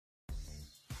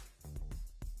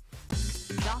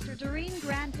Dr. Doreen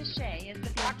Grand-Pichet is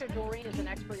the Dr. Doreen is an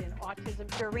expert in autism.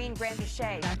 Doreen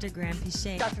Grand-Pichet. Dr.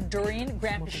 Grand-Pichet. Dr. Doreen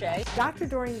Grand-Pichet. Dr.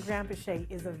 Doreen Grand-Pichet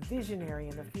is a visionary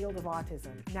in the field of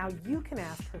autism. Now you can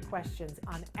ask her questions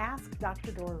on Ask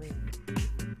Dr. Doreen.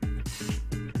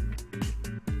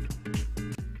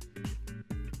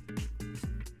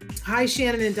 Hi,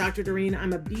 Shannon and Dr. Doreen.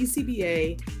 I'm a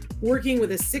BCBA working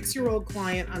with a 6-year-old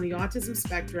client on the autism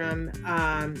spectrum.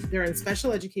 They're in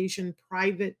special education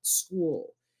private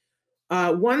school.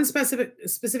 One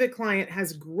specific client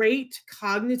has great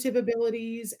cognitive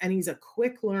abilities and he's a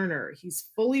quick learner. He's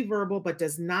fully verbal, but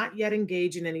does not yet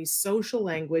engage in any social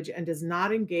language and does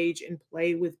not engage in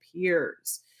play with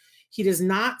peers. He does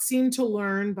not seem to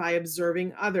learn by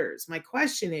observing others. My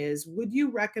question is, would you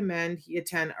recommend he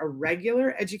attend a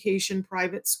regular education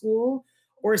private school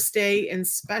or stay in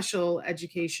special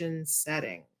education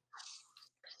setting?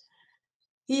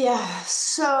 Yeah,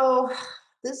 so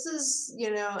this is,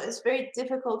 it's very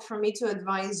difficult for me to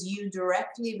advise you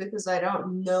directly because I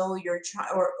don't know your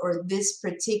child or this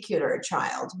particular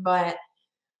child. But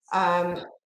the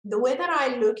way that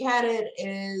I look at it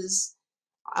is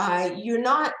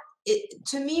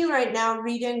to me right now,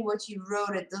 reading what you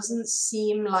wrote, it doesn't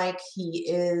seem like he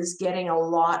is getting a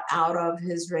lot out of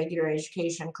his regular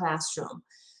education classroom.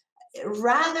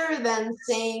 Rather than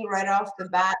saying right off the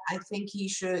bat, I think you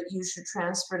should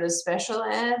transfer to special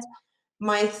ed,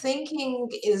 my thinking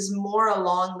is more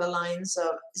along the lines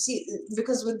of,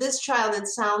 because with this child, it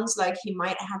sounds like he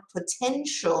might have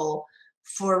potential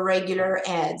for regular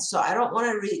ed. So I don't want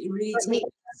to really take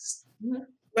this.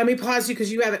 Let me pause you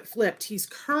because you have it flipped. He's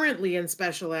currently in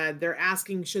special ed. They're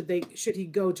asking, should he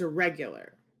go to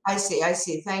regular? I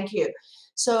see. Thank you.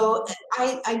 So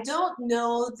I don't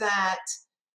know that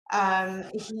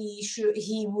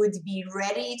he would be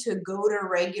ready to go to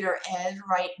regular ed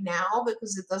right now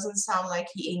because it doesn't sound like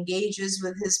he engages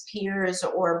with his peers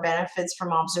or benefits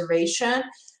from observation.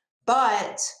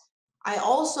 But I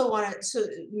also wanted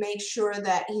to make sure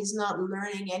that he's not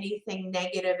learning anything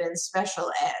negative in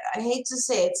special ed. I hate to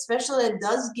say it, special ed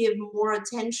does give more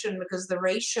attention because the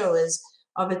ratio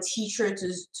of a teacher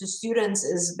to students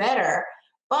is better.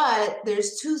 But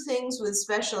there's two things with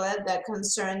special ed that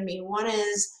concern me. One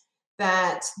is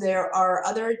that there are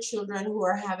other children who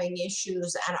are having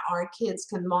issues and our kids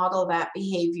can model that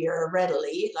behavior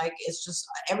readily. Like it's just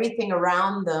everything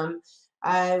around them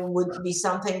would be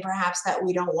something perhaps that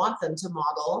we don't want them to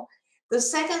model. The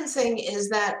second thing is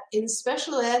that in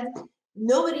special ed,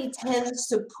 nobody tends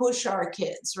to push our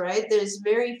kids, right? There's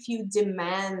very few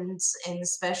demands in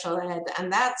special ed,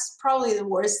 and that's probably the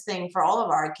worst thing for all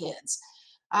of our kids.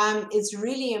 It's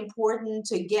really important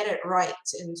to get it right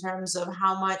in terms of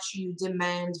how much you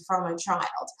demand from a child,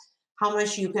 how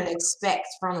much you can expect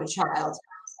from a child.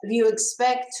 If you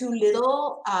expect too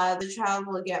little, the child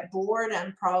will get bored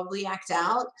and probably act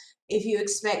out. If you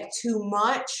expect too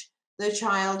much, the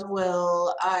child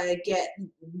will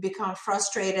become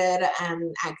frustrated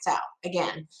and act out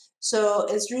again. So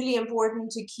it's really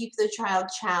important to keep the child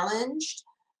challenged,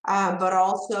 but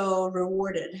also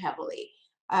rewarded heavily.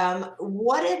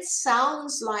 What it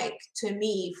sounds like to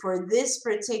me for this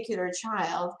particular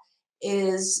child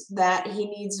is that he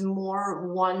needs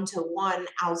more one-to-one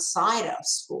outside of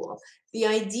school. The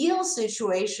ideal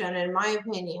situation, in my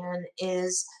opinion,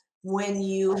 is when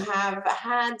you have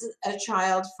had a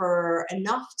child for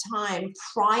enough time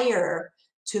prior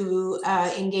to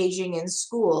engaging in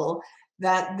school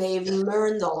that they've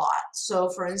learned a lot. So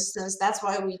for instance, that's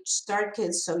why we start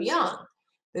kids so young,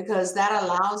 because that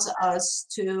allows us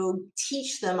to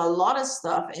teach them a lot of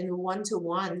stuff in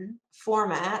one-to-one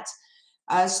format,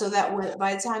 so that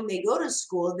by the time they go to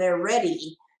school, they're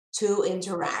ready to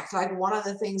interact. Like one of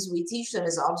the things we teach them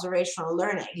is observational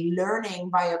learning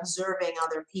by observing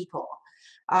other people.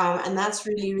 And that's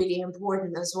really, really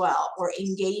important as well, or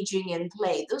engaging in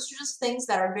play. Those are just things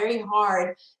that are very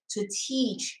hard to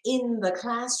teach in the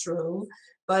classroom,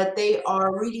 but they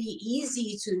are really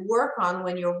easy to work on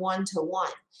when you're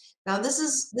one-to-one. Now,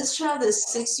 this child is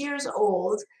 6 years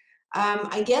old.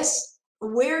 I guess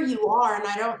where you are, and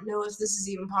I don't know if this is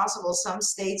even possible, some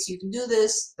states you can do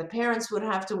this, the parents would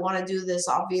have to want to do this,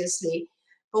 obviously.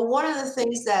 But one of the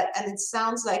things and it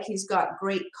sounds like he's got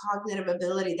great cognitive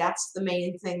ability, that's the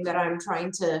main thing that I'm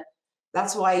trying to,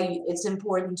 that's why it's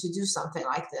important to do something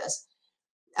like this.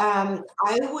 I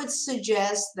would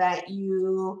suggest that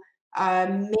you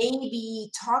maybe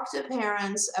talk to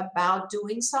parents about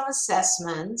doing some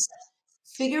assessments,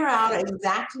 figure out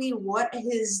exactly what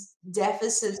his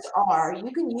deficits are.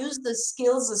 You can use the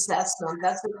skills assessment.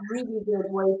 That's a really good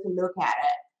way to look at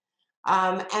it.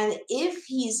 And if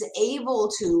he's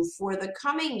able to, for the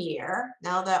coming year,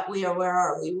 now that we are, where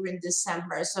are we? We're in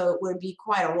December, so it would be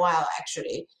quite a while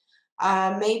actually.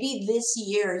 Maybe this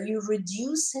year you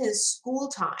reduce his school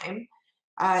time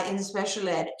in special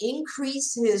ed,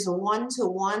 increase his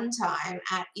one-to-one time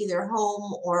at either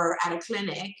home or at a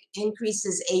clinic, increase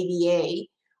his ABA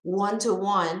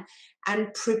one-to-one,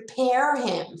 and prepare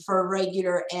him for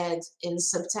regular ed in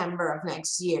September of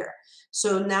next year.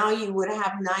 So now you would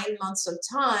have 9 months of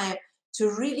time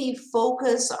to really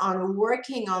focus on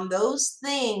working on those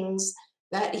things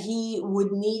that he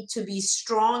would need to be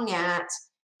strong at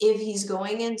if he's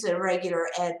going into regular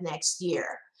ed next year.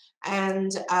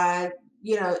 And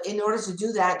you know, in order to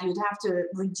do that, you'd have to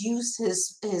reduce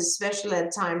his special ed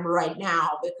time right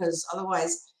now, because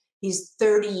otherwise he's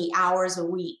 30 hours a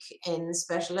week in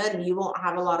special ed and you won't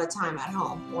have a lot of time at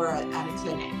home or at a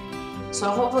clinic. So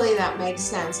hopefully that makes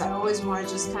sense. I always want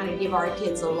to just kind of give our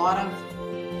kids a lot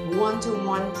of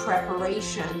one-to-one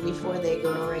preparation before they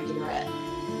go to regular ed.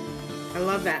 I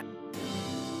love that.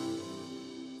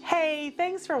 Hey,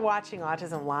 thanks for watching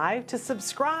Autism Live. To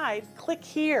subscribe, click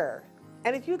here.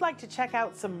 And if you'd like to check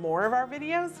out some more of our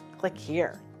videos, click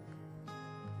here.